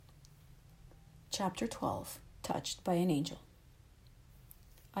Chapter 12. Touched by an Angel.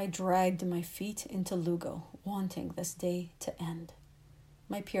 I dragged my feet into Lugo, wanting this day to end.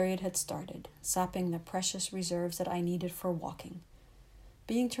 My period had started, sapping the precious reserves that I needed for walking.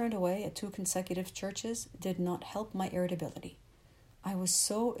 Being turned away at 2 consecutive churches did not help my irritability. I was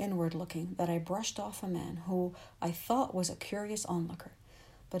so inward-looking that I brushed off a man who I thought was a curious onlooker,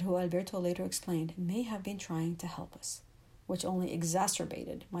 but who Alberto later explained may have been trying to help us, which only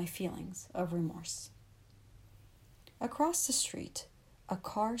exacerbated my feelings of remorse. Across the street, a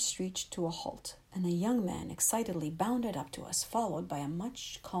car screeched to a halt, and a young man excitedly bounded up to us, followed by a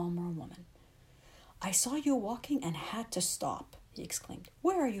much calmer woman. "I saw you walking and had to stop," he exclaimed.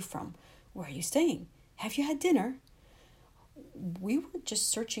 "Where are you from? Where are you staying? Have you had dinner?" "We were just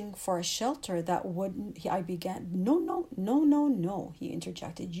searching for a shelter that wouldn't," I began. No, he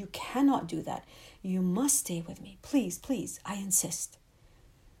interjected. "You cannot do that. You must stay with me. Please, I insist."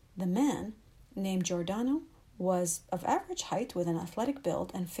 The man, named Giordano, was of average height with an athletic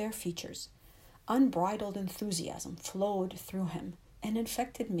build and fair features. Unbridled enthusiasm flowed through him and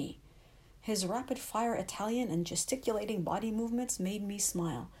infected me. His rapid-fire Italian and gesticulating body movements made me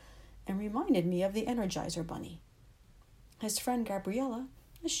smile and reminded me of the Energizer Bunny. His friend Gabriella,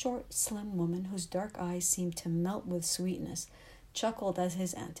 a short, slim woman whose dark eyes seemed to melt with sweetness, chuckled at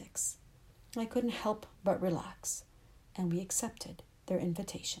his antics. I couldn't help but relax, and we accepted their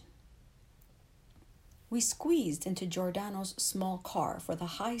invitation. We squeezed into Giordano's small car for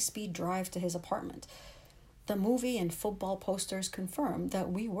the high-speed drive to his apartment. The movie and football posters confirmed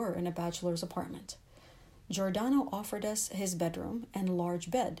that we were in a bachelor's apartment. Giordano offered us his bedroom and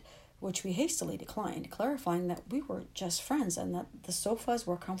large bed, which we hastily declined, clarifying that we were just friends and that the sofas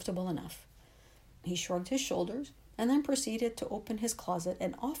were comfortable enough. He shrugged his shoulders and then proceeded to open his closet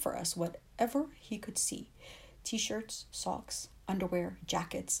and offer us whatever he could see: t-shirts, socks, underwear,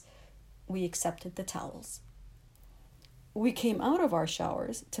 jackets. We accepted the towels. We came out of our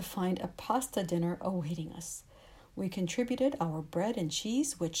showers to find a pasta dinner awaiting us. We contributed our bread and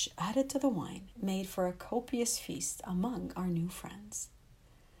cheese, which, added to the wine, made for a copious feast among our new friends.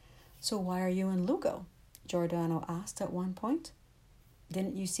 "So why are you in Lugo?" Giordano asked at one point.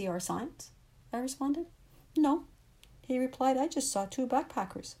 "Didn't you see our signs?" I responded. "No," he replied. "I just saw 2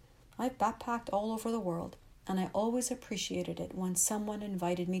 backpackers. I've backpacked all over the world, and I always appreciated it when someone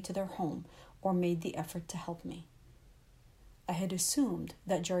invited me to their home or made the effort to help me." I had assumed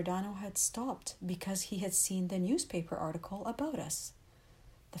that Giordano had stopped because he had seen the newspaper article about us.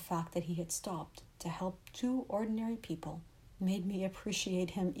 The fact that he had stopped to help 2 ordinary people made me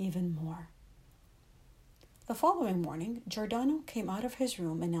appreciate him even more. The following morning, Giordano came out of his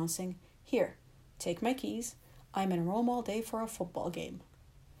room announcing, "Here, take my keys. I'm in Rome all day for a football game."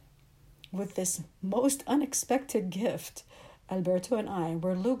 With this most unexpected gift, Alberto and I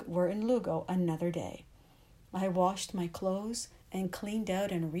were in Lugo another day. I washed my clothes and cleaned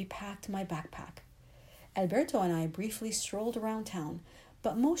out and repacked my backpack. Alberto and I briefly strolled around town,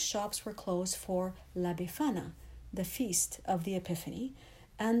 but most shops were closed for La Befana, the feast of the Epiphany,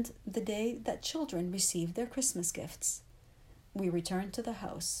 and the day that children received their Christmas gifts. We returned to the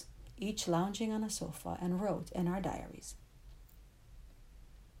house, each lounging on a sofa, and wrote in our diaries.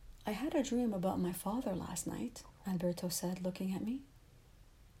 "I had a dream about my father last night," Alberto said, looking at me.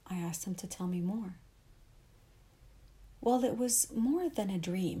 I asked him to tell me more. Well, it was more than a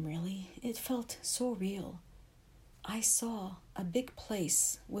dream, really. It felt so real. I saw a big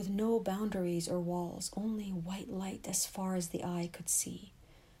place with no boundaries or walls, only white light as far as the eye could see.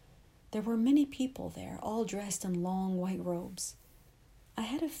 There were many people there, all dressed in long white robes. I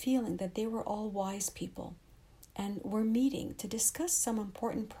had a feeling that they were all wise people and were meeting to discuss some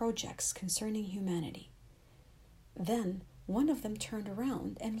important projects concerning humanity. Then one of them turned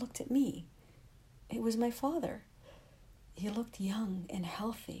around and looked at me. It was my father. He looked young and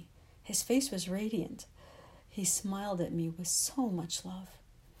healthy. His face was radiant. He smiled at me with so much love.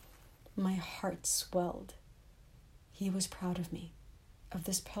 My heart swelled. He was proud of me, of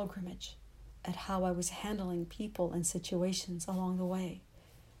this pilgrimage, at how I was handling people and situations along the way.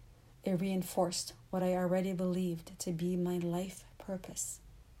 It reinforced what I already believed to be my life purpose,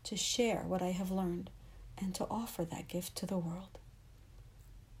 to share what I have learned and to offer that gift to the world.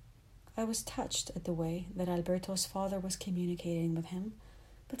 I was touched at the way that Alberto's father was communicating with him,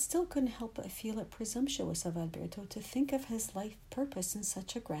 but still couldn't help but feel it presumptuous of Alberto to think of his life purpose in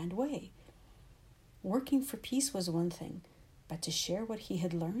such a grand way. Working for peace was one thing, but to share what he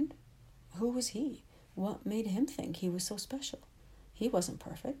had learned? Who was he? What made him think he was so special? He wasn't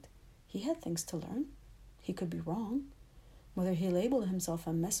perfect. He had things to learn. He could be wrong. Whether he labeled himself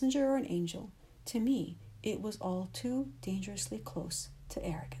a messenger or an angel, to me, it was all too dangerously close to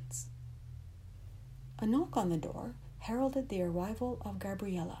arrogance. A knock on the door heralded the arrival of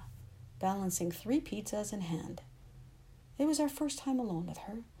Gabriella, balancing 3 pizzas in hand. It was our first time alone with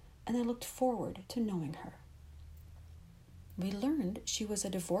her, and I looked forward to knowing her. We learned she was a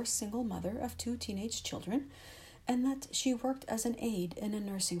divorced single mother of 2 teenage children, and that she worked as an aide in a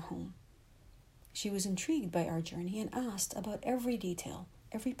nursing home. She was intrigued by our journey and asked about every detail,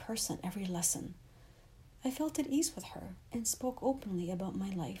 every person, every lesson. I felt at ease with her and spoke openly about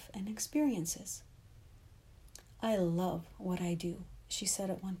my life and experiences. "I love what I do," she said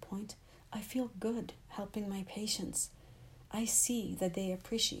at one point. "I feel good helping my patients. I see that they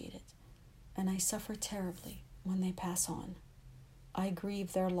appreciate it, and I suffer terribly when they pass on. I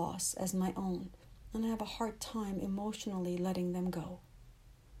grieve their loss as my own, and I have a hard time emotionally letting them go."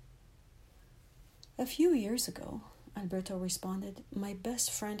 "A few years ago," Alberto responded, "my best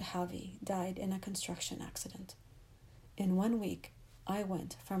friend Javi died in a construction accident. In 1 week, I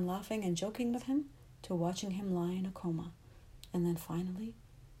went from laughing and joking with him to watching him lie in a coma, and then finally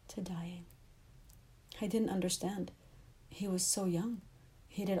to dying. I didn't understand. He was so young.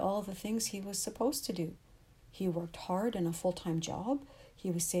 He did all the things he was supposed to do. He worked hard in a full-time job.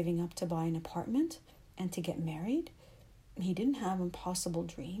 He was saving up to buy an apartment and to get married. He didn't have impossible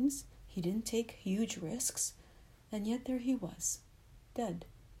dreams. He didn't take huge risks. And yet there he was, dead,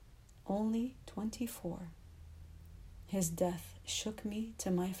 only 24. His death shook me to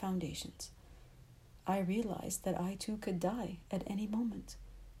my foundations. I realized that I too could die at any moment,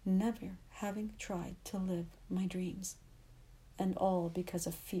 never having tried to live my dreams, and all because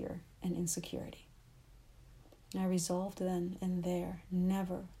of fear and insecurity. I resolved then and there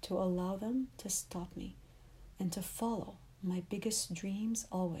never to allow them to stop me and to follow my biggest dreams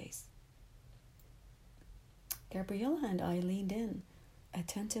always. Gabriella and I leaned in,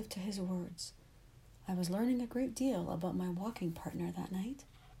 attentive to his words. I was learning a great deal about my walking partner that night.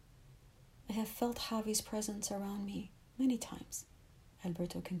 "I have felt Javi's presence around me many times,"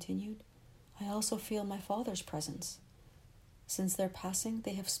 Alberto continued. "I also feel my father's presence. Since their passing,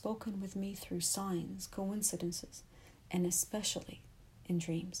 they have spoken with me through signs, coincidences, and especially in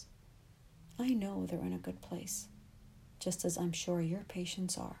dreams. I know they're in a good place, just as I'm sure your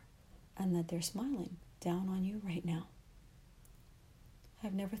patients are, and that they're smiling down on you right now."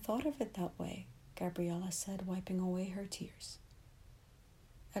 "I've never thought of it that way," Gabriella said, wiping away her tears.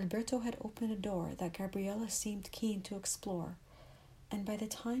 Alberto had opened a door that Gabriella seemed keen to explore, and by the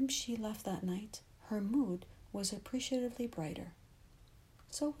time she left that night, her mood was appreciatively brighter.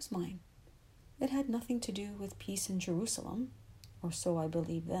 So was mine. It had nothing to do with peace in Jerusalem, or so I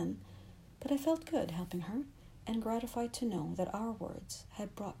believed then, but I felt good helping her and gratified to know that our words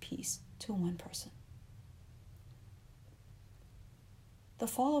had brought peace to one person. The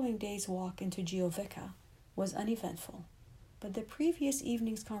following day's walk into Giovica was uneventful, but the previous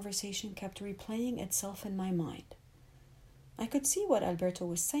evening's conversation kept replaying itself in my mind. I could see what Alberto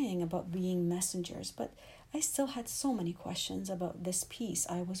was saying about being messengers, but I still had so many questions about this peace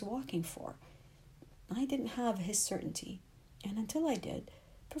I was walking for. I didn't have his certainty, and until I did,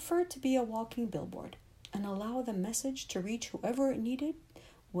 preferred to be a walking billboard and allow the message to reach whoever it needed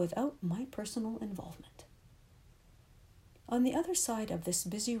without my personal involvement. On the other side of this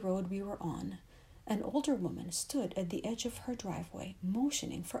busy road we were on, an older woman stood at the edge of her driveway,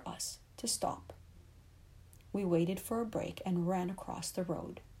 motioning for us to stop. We waited for a break and ran across the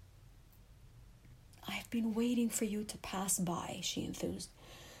road. "I've been waiting for you to pass by," she enthused.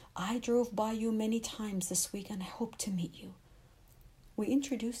 "I drove by you many times this week and I hope to meet you." We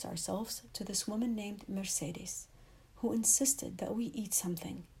introduced ourselves to this woman named Mercedes, who insisted that we eat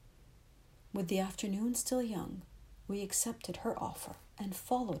something. With the afternoon still young, we accepted her offer and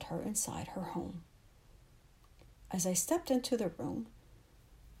followed her inside her home. As I stepped into the room,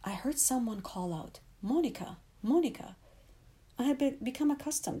 I heard someone call out, "Monica, Monica." I had become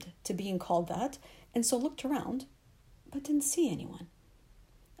accustomed to being called that, and so looked around, but didn't see anyone.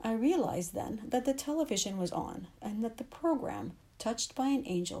 I realized then that the television was on and that the program, Touched by an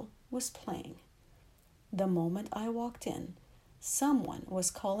Angel, was playing. The moment I walked in, someone was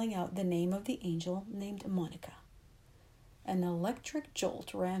calling out the name of the angel named Monica. An electric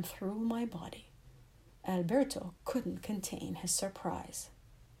jolt ran through my body. Alberto couldn't contain his surprise.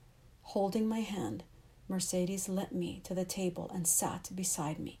 Holding my hand, Mercedes led me to the table and sat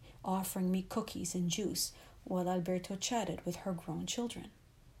beside me, offering me cookies and juice while Alberto chatted with her grown children.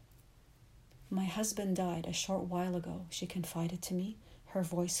 "My husband died a short while ago," she confided to me, her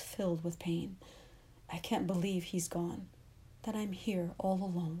voice filled with pain. "I can't believe he's gone, that I'm here all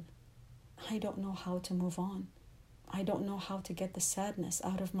alone. I don't know how to move on. I don't know how to get the sadness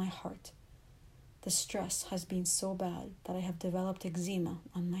out of my heart. The stress has been so bad that I have developed eczema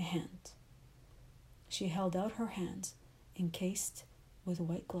on my hand." She held out her hands, encased with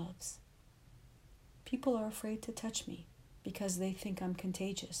white gloves. "People are afraid to touch me because they think I'm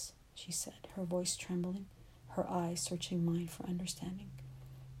contagious," she said, her voice trembling, her eyes searching mine for understanding.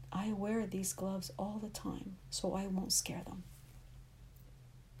 "I wear these gloves all the time so I won't scare them."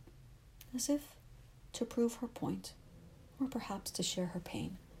 As if to prove her point, or perhaps to share her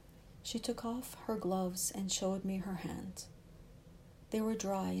pain, she took off her gloves and showed me her hands. They were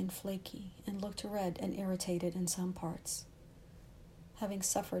dry and flaky and looked red and irritated in some parts. Having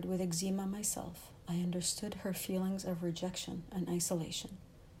suffered with eczema myself, I understood her feelings of rejection and isolation.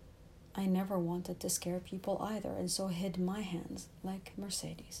 I never wanted to scare people either, and so hid my hands like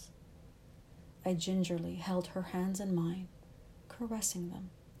Mercedes. I gingerly held her hands in mine, caressing them,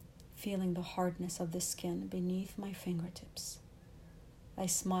 feeling the hardness of the skin beneath my fingertips. I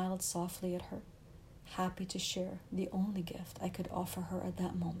smiled softly at her, happy to share the only gift I could offer her at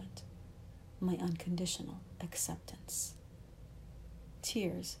that moment, my unconditional acceptance.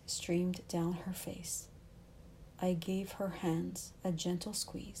 Tears streamed down her face. I gave her hands a gentle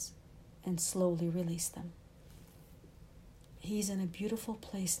squeeze and slowly released them. "He's in a beautiful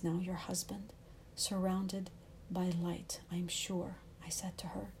place now, your husband, surrounded by light, I'm sure," I said to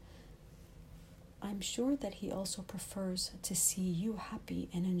her. "I'm sure that he also prefers to see you happy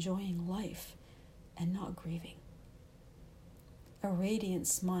and enjoying life and not grieving." A radiant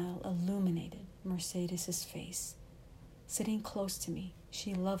smile illuminated Mercedes's face. Sitting close to me,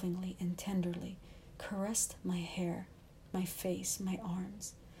 she lovingly and tenderly caressed my hair, my face, my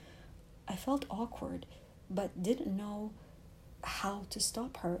arms. I felt awkward, but didn't know how to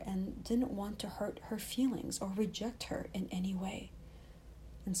stop her and didn't want to hurt her feelings or reject her in any way.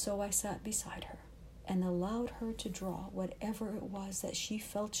 And so I sat beside her and allowed her to draw whatever it was that she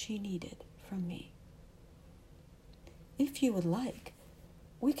felt she needed from me. "If you would like,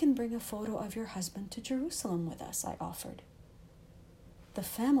 we can bring a photo of your husband to Jerusalem with us," I offered. The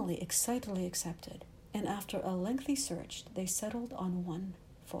family excitedly accepted, and after a lengthy search, they settled on one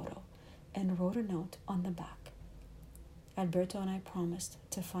photo and wrote a note on the back. Alberto and I promised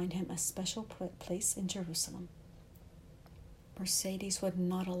to find him a special place in Jerusalem. Mercedes would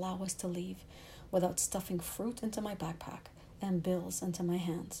not allow us to leave without stuffing fruit into my backpack and bills into my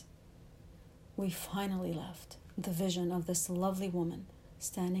hands. We finally left, the vision of this lovely woman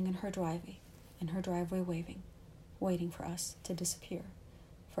standing in her driveway waving, waiting for us to disappear,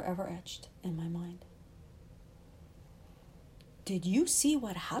 forever etched in my mind. "Did you see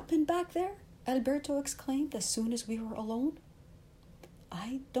what happened back there?" Alberto exclaimed as soon as we were alone.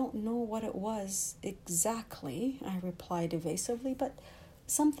 "I don't know what it was exactly," I replied evasively, "but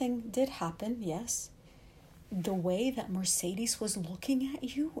something did happen, yes. The way that Mercedes was looking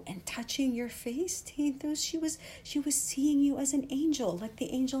at you and touching your face, she was seeing you as an angel, like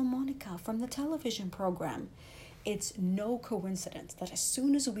the angel Monica from the television program. It's no coincidence that as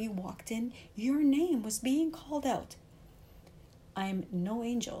soon as we walked in, your name was being called out." "I'm no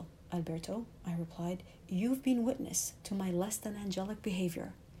angel, Alberto," I replied. "You've been witness to my less than angelic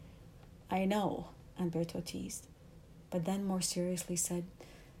behavior." "I know," Alberto teased, but then more seriously said,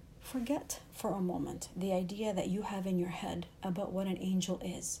 "Forget for a moment the idea that you have in your head about what an angel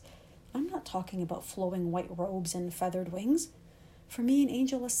is. I'm not talking about flowing white robes and feathered wings. For me, an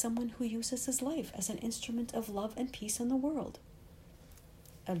angel is someone who uses his life as an instrument of love and peace in the world."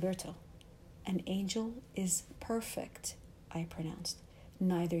 "Alberto, an angel is perfect," I pronounced.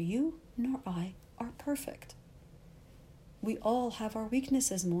 "Neither you nor I are perfect." "We all have our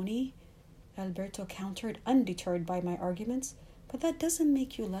weaknesses, Moni," Alberto countered, undeterred by my arguments. "But that doesn't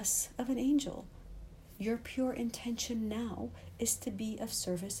make you less of an angel. Your pure intention now is to be of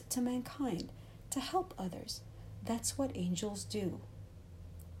service to mankind, to help others. That's what angels do."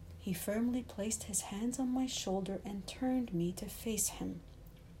 He firmly placed his hands on my shoulder and turned me to face him.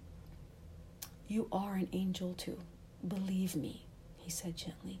 "You are an angel too. Believe me," he said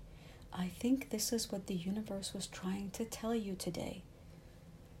gently. "I think this is what the universe was trying to tell you today.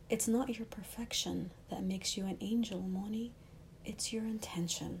 It's not your perfection that makes you an angel, Moni. It's your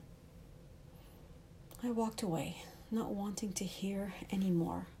intention." I walked away, not wanting to hear any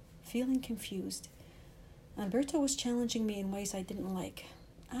more, feeling confused. Alberto was challenging me in ways I didn't like,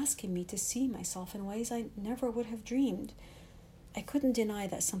 asking me to see myself in ways I never would have dreamed. I couldn't deny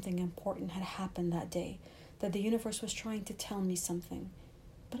that something important had happened that day, that the universe was trying to tell me something,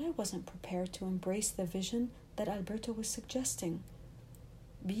 but I wasn't prepared to embrace the vision that Alberto was suggesting.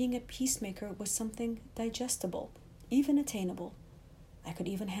 Being a peacemaker was something digestible, even attainable. I could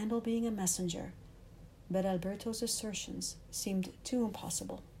even handle being a messenger, but Alberto's assertions seemed too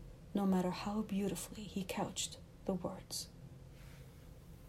impossible, no matter how beautifully he couched the words.